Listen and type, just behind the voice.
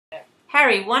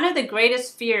Harry, one of the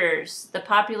greatest fears the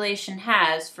population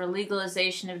has for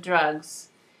legalization of drugs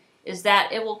is that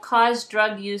it will cause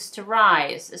drug use to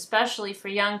rise, especially for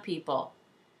young people.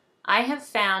 I have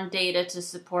found data to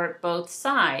support both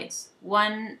sides,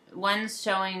 ones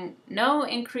showing no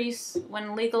increase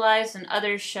when legalized and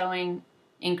others showing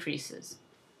increases.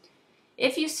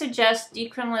 If you suggest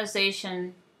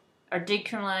decriminalization or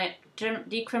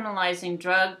decriminalizing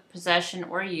drug possession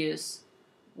or use,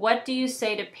 what do you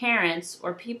say to parents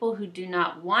or people who do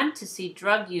not want to see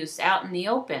drug use out in the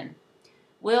open?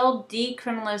 Will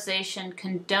decriminalization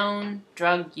condone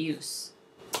drug use?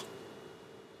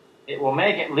 It will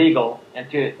make it legal,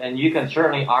 and you can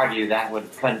certainly argue that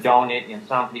would condone it in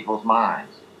some people's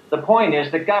minds. The point is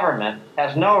the government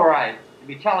has no right to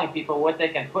be telling people what they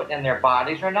can put in their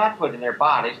bodies or not put in their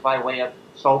bodies by way of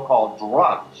so-called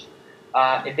drugs.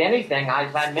 If anything,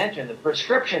 as I mentioned, the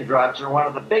prescription drugs are one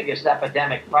of the biggest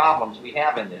epidemic problems we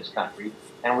have in this country,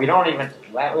 and we don't even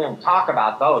talk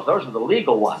about those. Those are the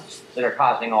legal ones that are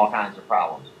causing all kinds of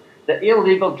problems. The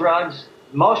illegal drugs,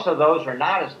 most of those are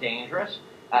not as dangerous,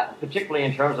 particularly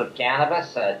in terms of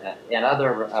cannabis and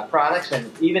other products.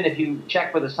 And even if you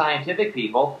check with the scientific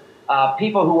people,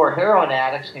 people who are heroin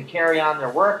addicts can carry on their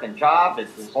work and job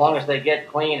as long as they get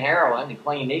clean heroin and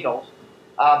clean needles.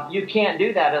 You can't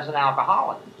do that as an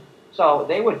alcoholic. So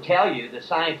they would tell you, the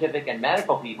scientific and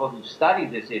medical people who study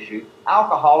this issue,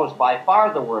 alcohol is by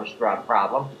far the worst drug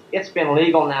problem. It's been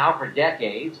legal now for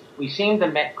decades. We seem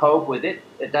to cope with it.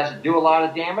 It doesn't do a lot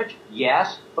of damage,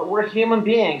 yes, but we're human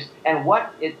beings. And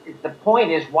the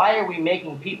point is, why are we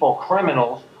making people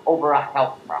criminals over a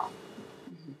health problem?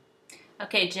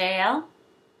 Okay, JL?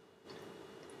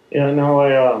 Yeah,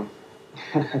 no,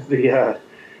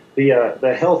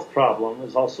 the health problem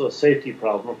is also a safety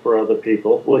problem for other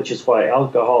people, which is why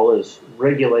alcohol is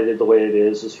regulated the way it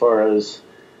is, as far as,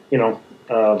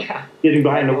 getting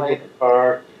behind the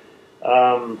car,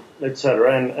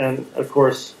 etc. And of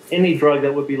course, any drug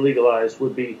that would be legalized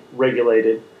would be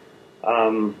regulated.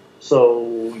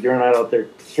 So you're not out there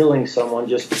killing someone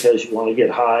just because you want to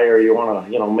get high or you want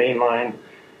to, mainline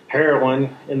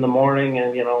heroin in the morning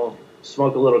and,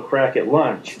 smoke a little crack at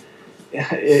lunch.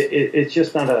 It's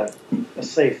just not a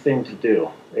safe thing to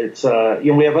do. It's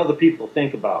we have other people to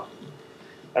think about.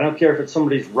 I don't care if it's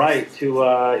somebody's right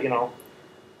to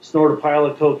snort a pile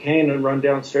of cocaine and run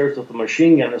downstairs with a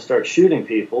machine gun and start shooting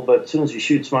people. But as soon as he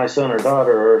shoots my son or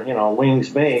daughter or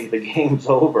wings me, the game's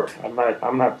over. I'm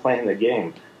not playing the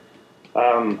game.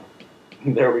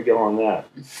 There we go on that.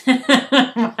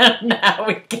 Now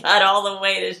we got all the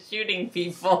way to shooting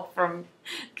people from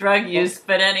drug use,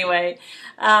 but anyway.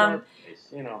 I'm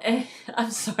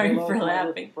sorry for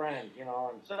laughing. Friend,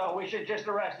 So we should just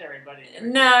arrest everybody.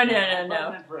 No. In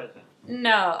prison.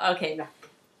 No, okay.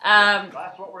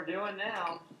 That's what we're doing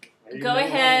now. Go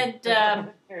ahead,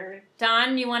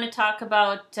 Don. You want to talk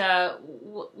about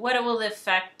what will the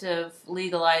effect of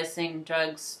legalizing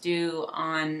drugs do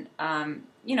on,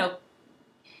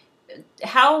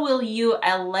 how will you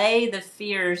allay the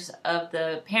fears of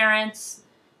the parents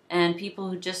and people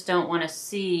who just don't want to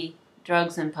see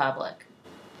drugs in public?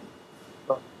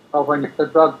 Well, when the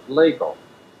drug's legal,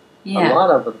 a Yeah. lot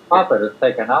of the profit is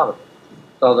taken out of it.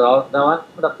 So they'll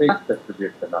end up being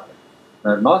distribution of it.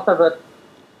 And most of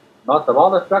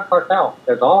all this drug cartel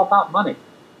is all about money.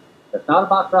 It's not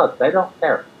about drugs. They don't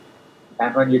care.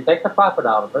 And when you take the profit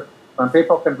out of it, when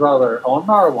people can grow their own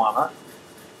marijuana,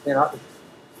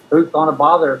 who's going to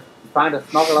bother trying to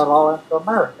smuggle it all into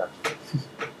America?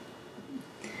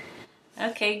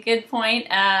 Okay, good point.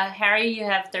 Harry, you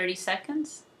have 30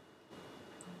 seconds.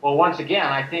 Well, once again,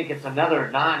 I think it's another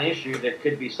non-issue that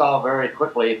could be solved very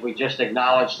quickly if we just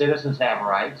acknowledge citizens have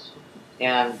rights.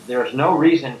 And there's no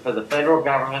reason for the federal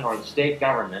government or the state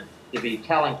government to be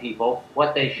telling people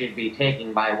what they should be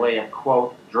taking by way of,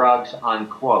 quote, drugs,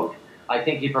 unquote. I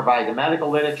think you provide the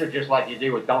medical literature just like you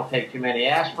do with don't take too many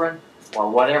aspirin or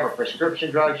whatever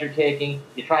prescription drugs you're taking.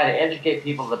 You try to educate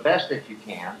people the best that you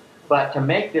can. But to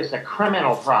make this a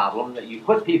criminal problem that you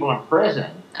put people in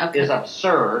prison is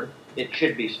absurd. It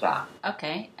should be stopped.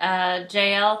 Okay.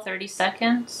 JL, 30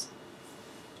 seconds.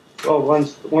 Well,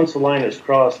 once the line is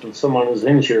crossed and someone is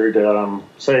injured,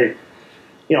 say,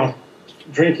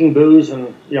 drinking booze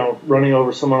and running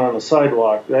over someone on the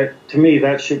sidewalk, to me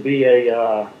that should be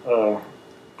a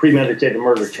premeditated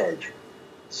murder charge.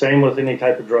 Same with any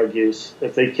type of drug use.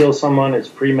 If they kill someone, it's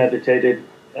premeditated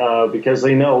because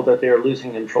they know that they are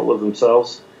losing control of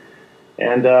themselves.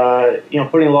 And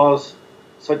putting laws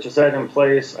such as that in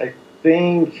place, I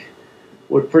think,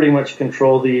 would pretty much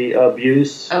control the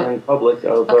abuse in public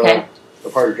of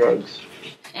hard drugs.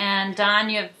 And Don,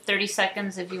 you have 30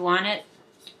 seconds if you want it.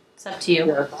 It's up to you.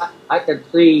 Yes, I could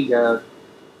see,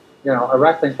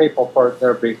 arresting people for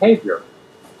their behavior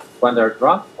when they're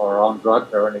drunk or on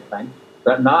drugs or anything,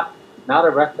 but not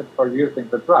arrested for using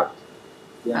the drugs.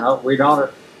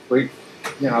 If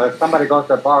somebody goes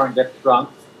to a bar and gets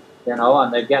drunk,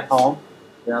 and they get home,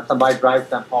 somebody drives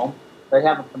them home, they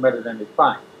haven't committed any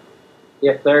crime.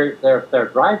 If they're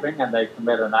driving and they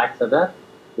commit an accident,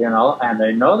 and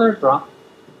they know they're drunk,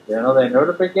 they know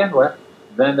to begin with,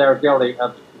 then they're guilty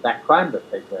of that crime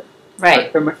that they did.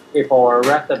 Right. But too many people are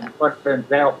arrested and put in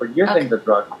jail for using the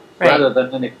drug rather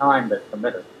than any crime they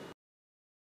committed.